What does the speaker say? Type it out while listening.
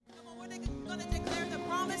going to declare the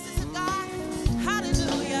promises of God.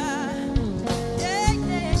 Hallelujah. Yeah,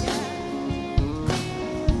 yeah, yeah.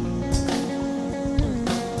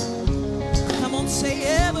 Come on, say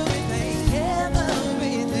everything,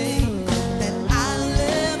 everything that I'll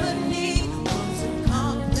ever need was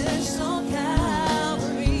accomplished on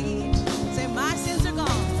Calvary. Say, my sins are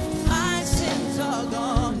gone. My sins are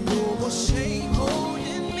gone. No more shame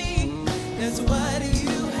holding me. That's what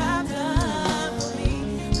you have done for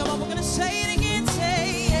me. Come on, we're going to say it again.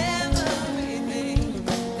 Say everything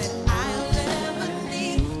that I'll ever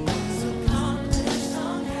need was accomplished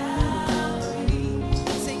on Calvary.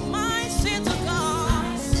 Say, my sins are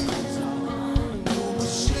gone. No more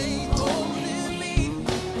shame holding me.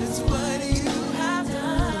 That's what you have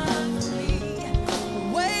done for me.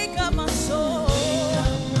 Wake up my soul.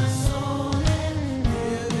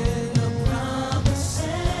 Live in the promises.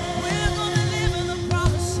 We're gonna live in the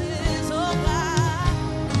promises, oh God.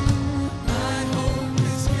 My hope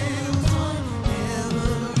is built on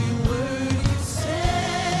every word you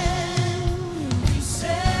said. You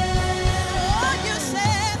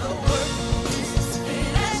said the work is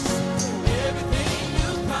finished. Everything you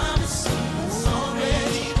promised is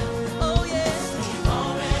already done. Oh yes,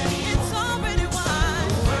 it's already won.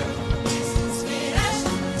 The work is finished.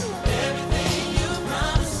 Everything you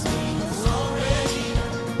promised is already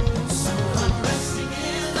done. So I'm resting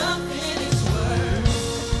in the finished word.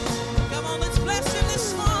 Come on, let's bless him this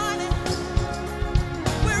morning.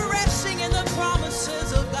 We're resting in the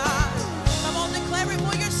promises of God. Come on, declare it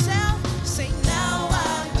for yourself. Say, now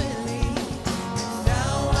I believe,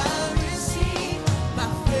 now I receive, my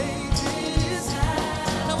faith is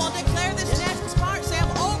high. Come on, declare this next part. Say,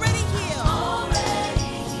 I'm already healed.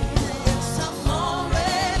 Yes, I'm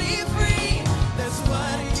already free. That's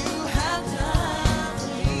what you have done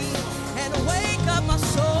for me. And wake up my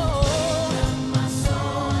soul.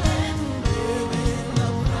 And live in the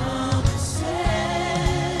promises.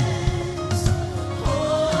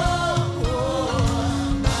 Oh,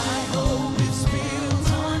 my hope is built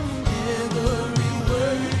on every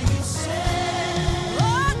word you said.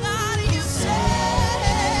 Oh God, you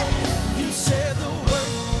said the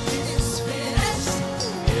work is finished.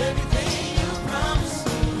 Everything you promised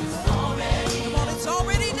is already. Come on, it's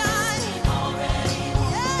already done.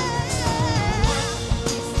 Yeah.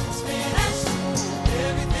 It's finished.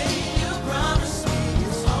 Everything you promised me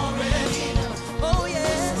is already done. Oh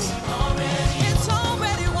yes, it's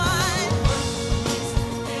already won.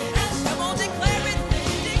 Come on, declare it,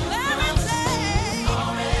 say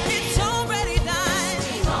it's already done.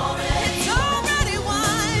 It's already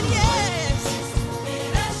won. Yes,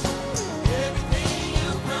 everything you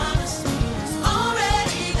promised me is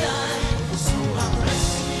already done. So I'm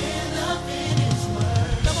resting in the finished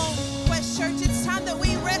word. Come on, West Church, it's time that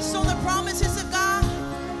we rest on the promises of God.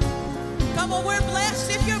 Come on, we're blessed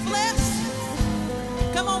if you're blessed.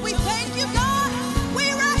 Come on, we thank you, God.